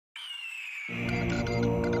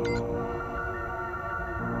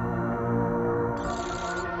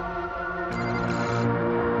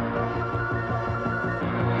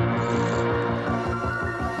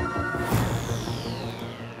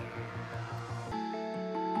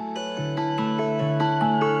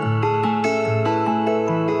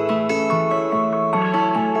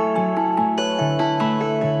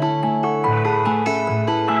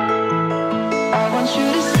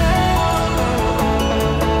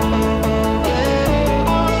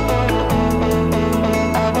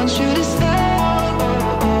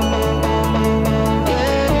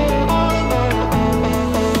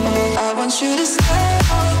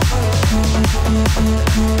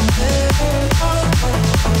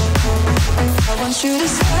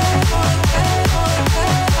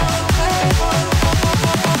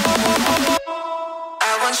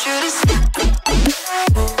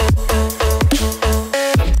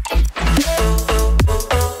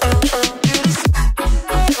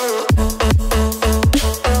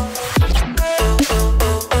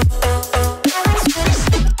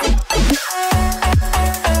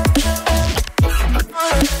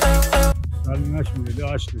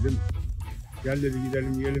Gel dedi,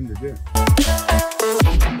 gidelim yiyelim dedi.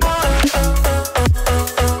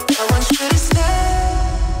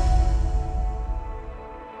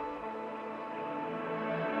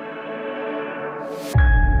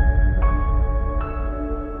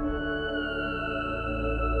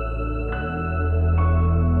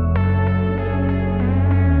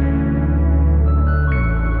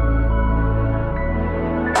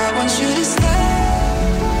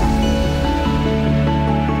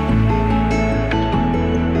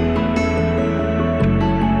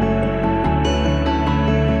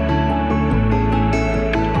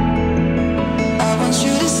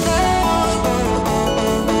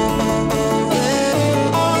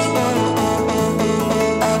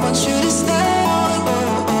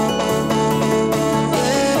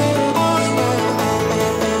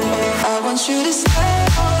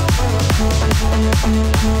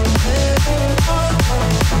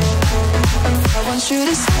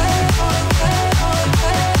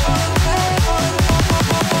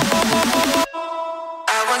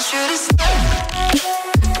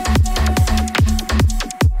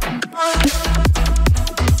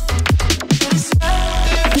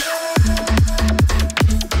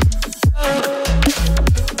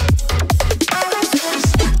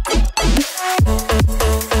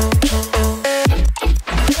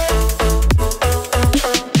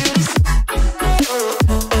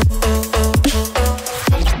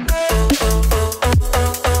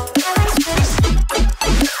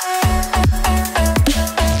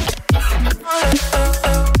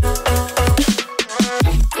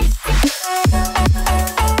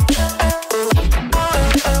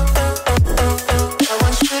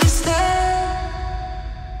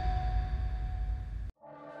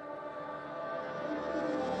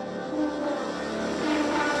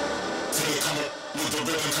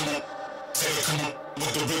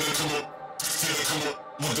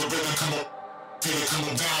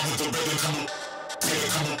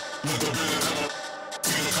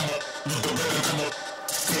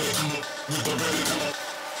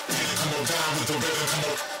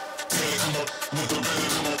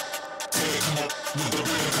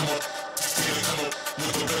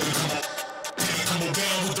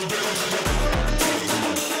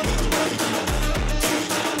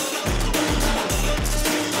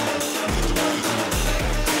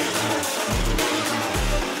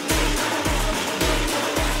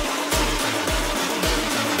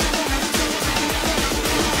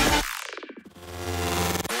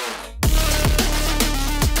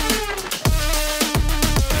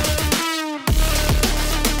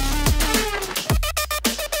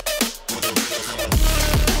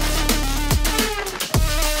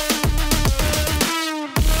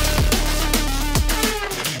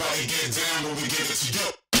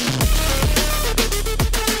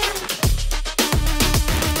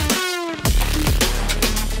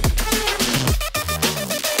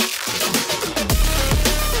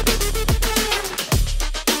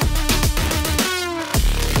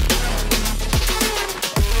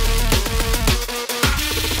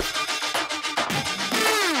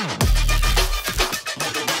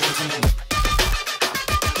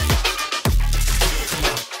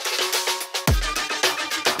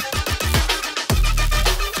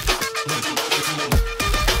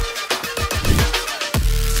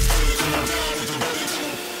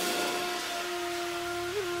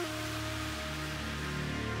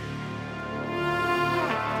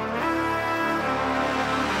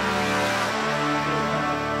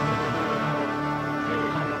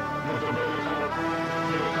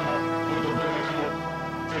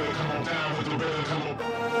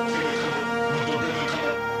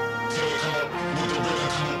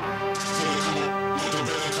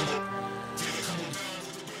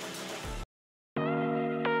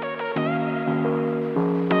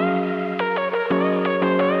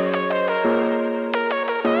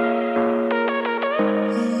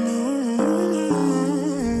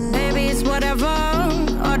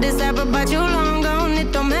 But you long gone,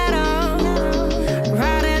 it don't matter.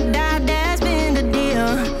 Ride or die, that's been the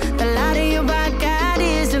deal. The light of your body got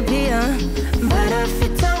disappear. But if you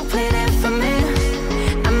don't play that for me,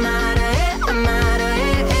 I'm out of it, I'm out of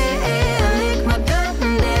it. I lick my gun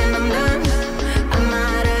and then I'm done. I'm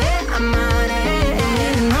out of it, I'm out of it. I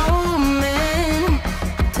need an old man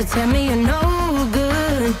to tell me you're no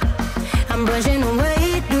good. I'm brushing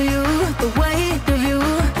away, do you, the weight of you,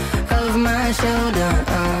 of my shoulder.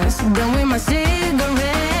 Done with my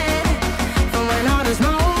cigarette, and when all the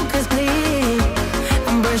smoke is clear,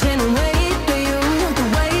 I'm brushing away to you, the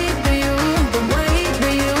weight to you, the weight to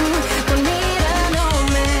you. Don't need an old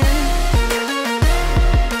man.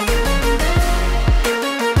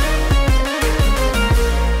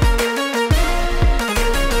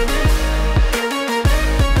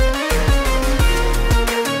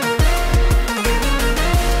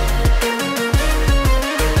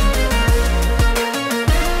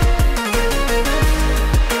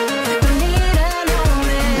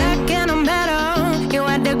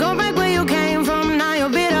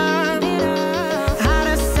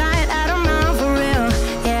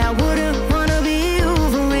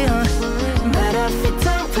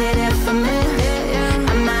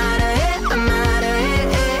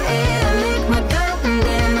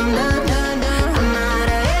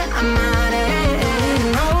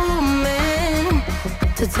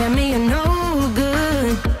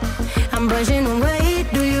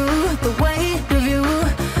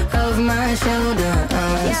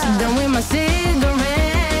 Done with my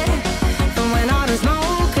cigarette, and when all the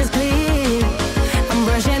smoke is clear, I'm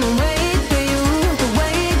brushing away through you, the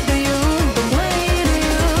way through you, the way through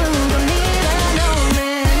you. Don't need a no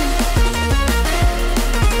man.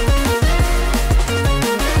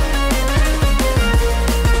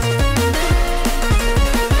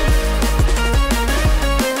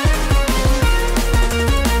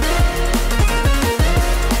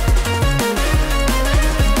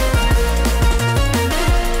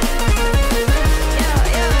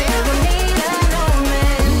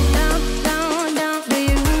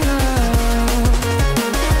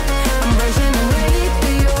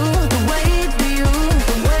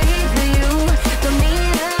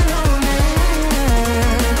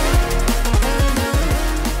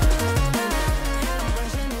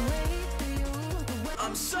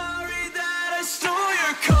 I'm sorry that I stole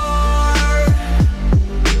your car.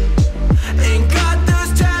 Ain't got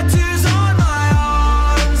those tattoos on my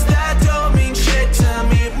arms that don't mean shit to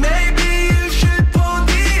me. Maybe you should pull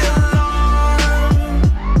the alarm,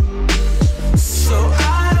 so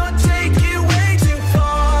I don't take it way too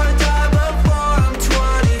far. Die before I'm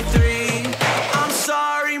 23. I'm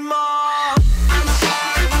sorry, Mom. I'm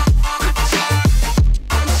sorry,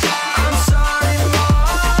 Mom.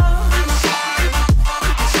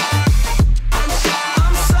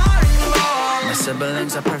 I'm sorry, Mom. My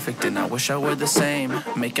siblings are perfect and I wish I were the same.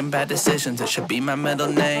 Making bad decisions, it should be my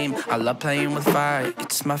middle name. I love playing with fire,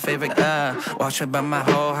 it's my favorite. Watch me burn my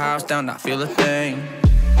whole house down, not feel a thing.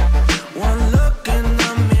 One look in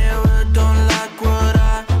the mirror, don't like what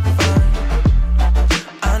I find.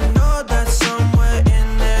 I know that somewhere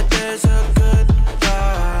in there there's a good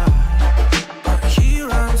guy, but he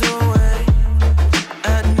runs away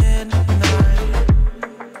at midnight.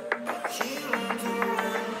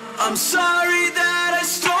 I'm sorry that I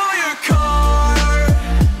stole your car.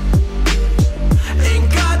 Ain't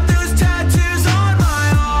got those tattoos on my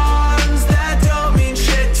arms that don't mean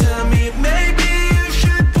shit to me. Maybe you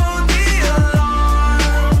should pull the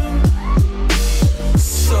alarm,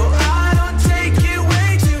 so I don't take it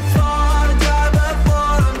way too far. Die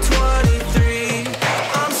before I'm 23.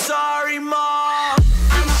 I'm sorry, Mom.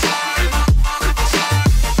 I'm sorry, Mom.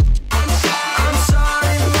 I'm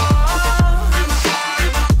sorry, Mom.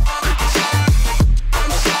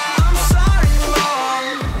 I'm sorry,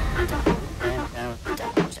 Mom.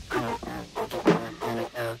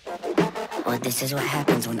 Well, this is what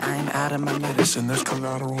happens when I'm out of my Medicine, there's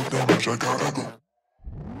collateral damage, I gotta go.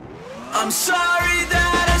 I'm sorry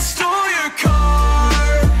that I stole